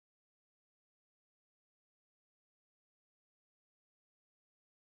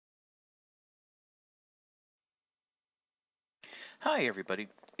Hi everybody,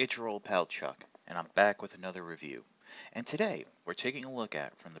 it's your old pal Chuck, and I'm back with another review. And today, we're taking a look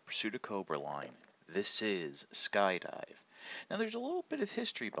at, from the Pursuit of Cobra line, this is Skydive. Now there's a little bit of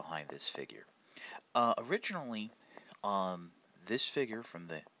history behind this figure. Originally, this figure from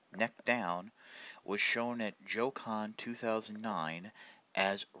the neck down was shown at JoeCon 2009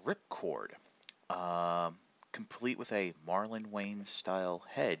 as Ripcord, um, complete with a Marlon Wayans style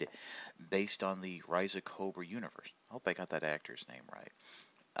head based on the Rise of Cobra universe. I hope I got that actor's name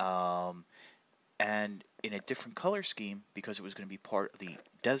right. Um, and in a different color scheme because it was going to be part of the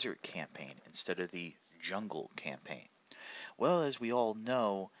desert campaign instead of the jungle campaign. Well, as we all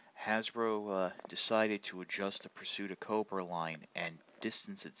know, Hasbro decided to adjust the Pursuit of Cobra line and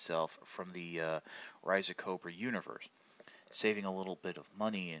distance itself from the Rise of Cobra universe, saving a little bit of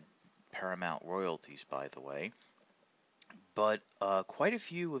money in Paramount royalties, by the way. But quite a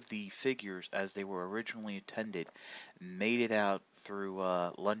few of the figures, as they were originally intended, made it out through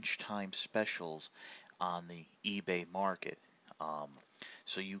lunchtime specials on the eBay market. Um,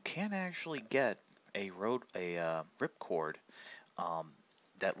 so you can actually get a ripcord um,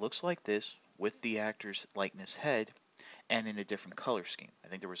 that looks like this with the actor's likeness head and in a different color scheme. I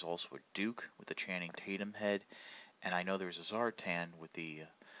think there was also a Duke with the Channing Tatum head, and I know there's a Zartan with the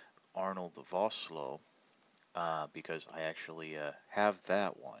Arnold Vosloo because I actually have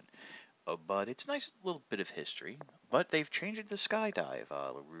that one. But it's a nice little bit of history. But they've changed it to Skydive,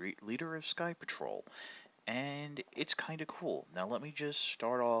 leader of Sky Patrol, and it's kind of cool. Now let me just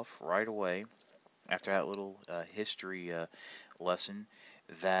start off right away after that little history lesson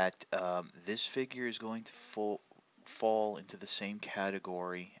that this figure is going to fall into the same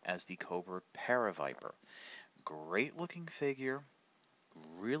category as the Cobra Paraviper. Great looking figure,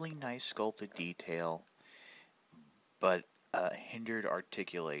 really nice sculpted detail, but hindered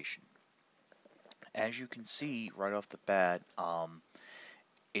articulation. As you can see right off the bat,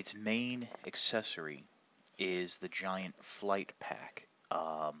 its main accessory is the giant flight pack.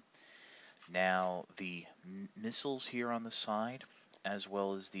 Now, the missiles here on the side, as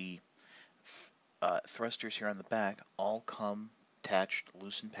well as the thrusters here on the back, all come attached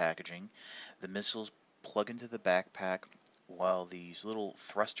loose in packaging. The missiles plug into the backpack, while these little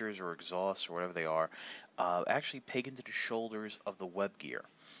thrusters or exhausts or whatever they are actually peg into the shoulders of the web gear.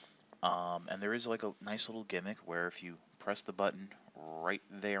 And there is like a nice little gimmick where if you press the button right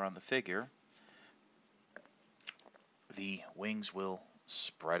there on the figure, the wings will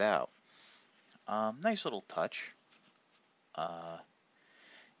spread out. Nice little touch. Uh,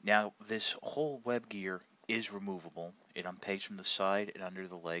 Now, this whole web gear is removable. It unpegs from the side and under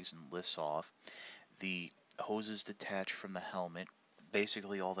the legs and lifts off. The hoses detach from the helmet.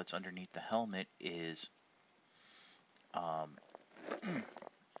 Basically, all that's underneath the helmet is um,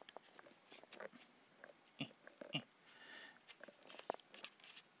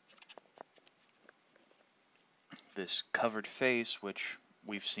 this covered face, which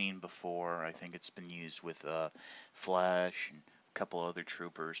we've seen before. I think it's been used with Flash and a couple other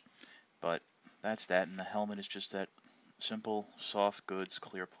troopers. But that's that, and the helmet is just that simple, soft goods,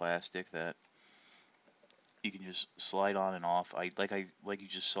 clear plastic that you can just slide on and off. Like you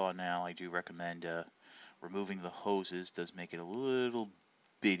just saw now. I do recommend removing the hoses. Does make it a little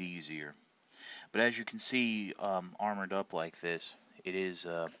bit easier. But as you can see, armored up like this, it is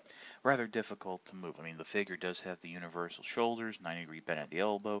rather difficult to move. I mean, the figure does have the universal shoulders, 90-degree bend at the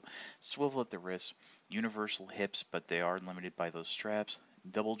elbow, swivel at the wrist, universal hips, but they are limited by those straps,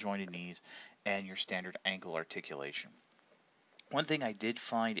 double jointed knees, and your standard ankle articulation. One thing I did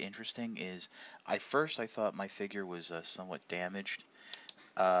find interesting is, first I thought my figure was somewhat damaged.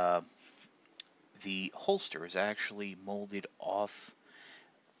 Uh, the holster is actually molded uh,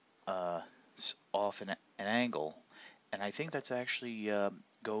 off an angle, and I think that's actually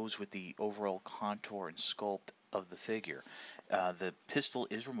goes with the overall contour and sculpt of the figure. The pistol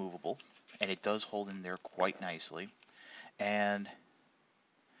is removable, and it does hold in there quite nicely. And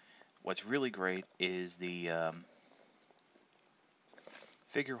what's really great is the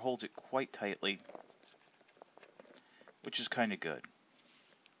figure holds it quite tightly, which is kind of good.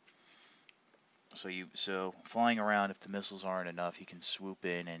 So flying around, if the missiles aren't enough, he can swoop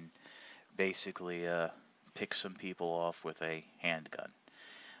in and basically pick some people off with a handgun.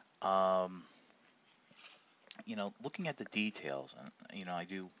 Um, Looking at the details, and I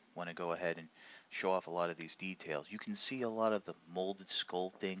do want to go ahead and show off a lot of these details. You can see a lot of the molded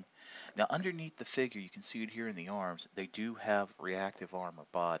sculpting. Now, underneath the figure, you can see it here in the arms. They do have reactive armor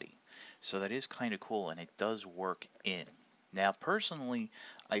body, so that is kind of cool, and it does work in. Now, personally,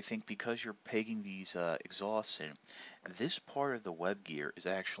 I think because you're pegging these exhausts in, this part of the web gear is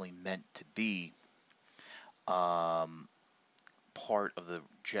actually meant to be um, part of the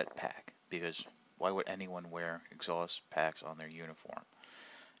jetpack, because why would anyone wear exhaust packs on their uniform?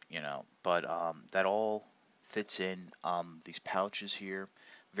 But that all fits in. These pouches here,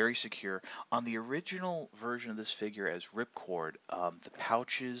 very secure. On the original version of this figure as Ripcord, the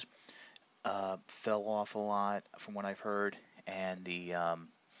pouches fell off a lot from what I've heard, and the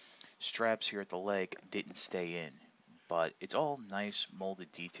straps here at the leg didn't stay in. But it's all nice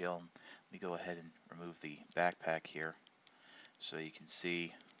molded detail. Let me go ahead and remove the backpack here so you can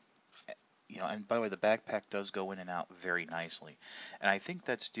see. And by the way, the backpack does go in and out very nicely. And I think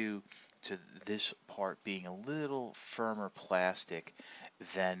that's due to this part being a little firmer plastic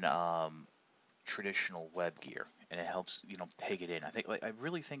than traditional web gear. And it helps, peg it in. I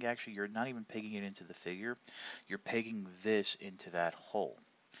really think actually you're not even pegging it into the figure. You're pegging this into that hole.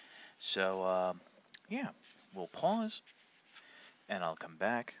 So, yeah, we'll pause and I'll come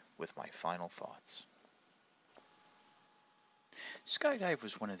back with my final thoughts. Skydive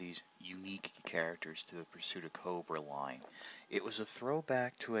was one of these unique characters to the Pursuit of Cobra line. It was a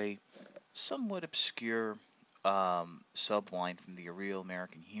throwback to a somewhat obscure subline from the real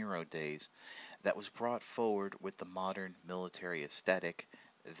American hero days that was brought forward with the modern military aesthetic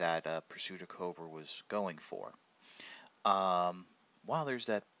that Pursuit of Cobra was going for. While there's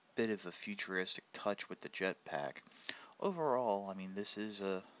that bit of a futuristic touch with the jetpack, overall, I mean, this is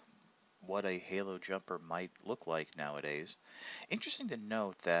what a Halo jumper might look like nowadays. Interesting to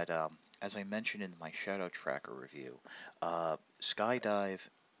note that, as I mentioned in my Shadow Tracker review, Skydive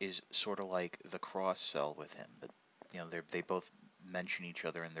is sort of like the cross-sell with him. They both mention each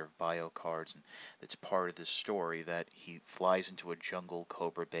other in their bio cards, and it's part of the story that he flies into a jungle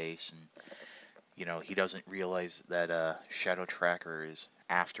Cobra base, and he doesn't realize that Shadow Tracker is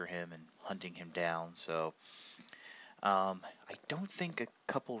after him and hunting him down. So I don't think a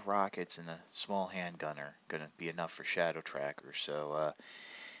couple rockets and a small handgun are gonna be enough for Shadow Tracker. So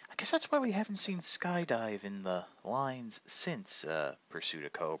I guess that's why we haven't seen Skydive in the lines since Pursuit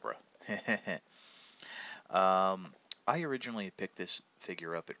of Cobra. I originally picked this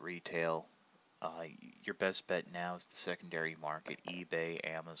figure up at retail. Your best bet now is the secondary market, eBay,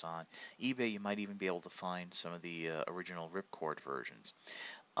 Amazon. eBay, you might even be able to find some of the original Ripcord versions.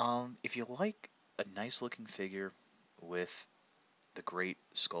 If you like a nice looking figure with the great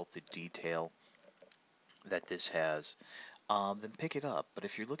sculpted detail that this has, then pick it up. But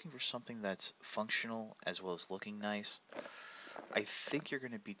if you're looking for something that's functional as well as looking nice, I think you're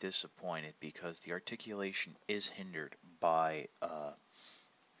going to be disappointed because the articulation is hindered by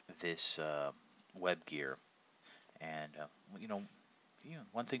this web gear. And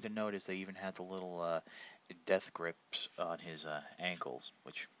one thing to note is they even had the little death grips on his ankles,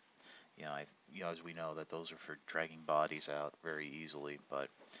 which as we know that those are for dragging bodies out very easily. But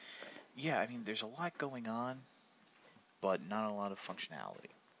yeah, I mean, there's a lot going on, but not a lot of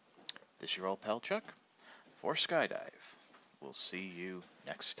functionality. This is your old pal Chuck for Skydive. We'll see you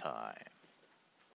next time.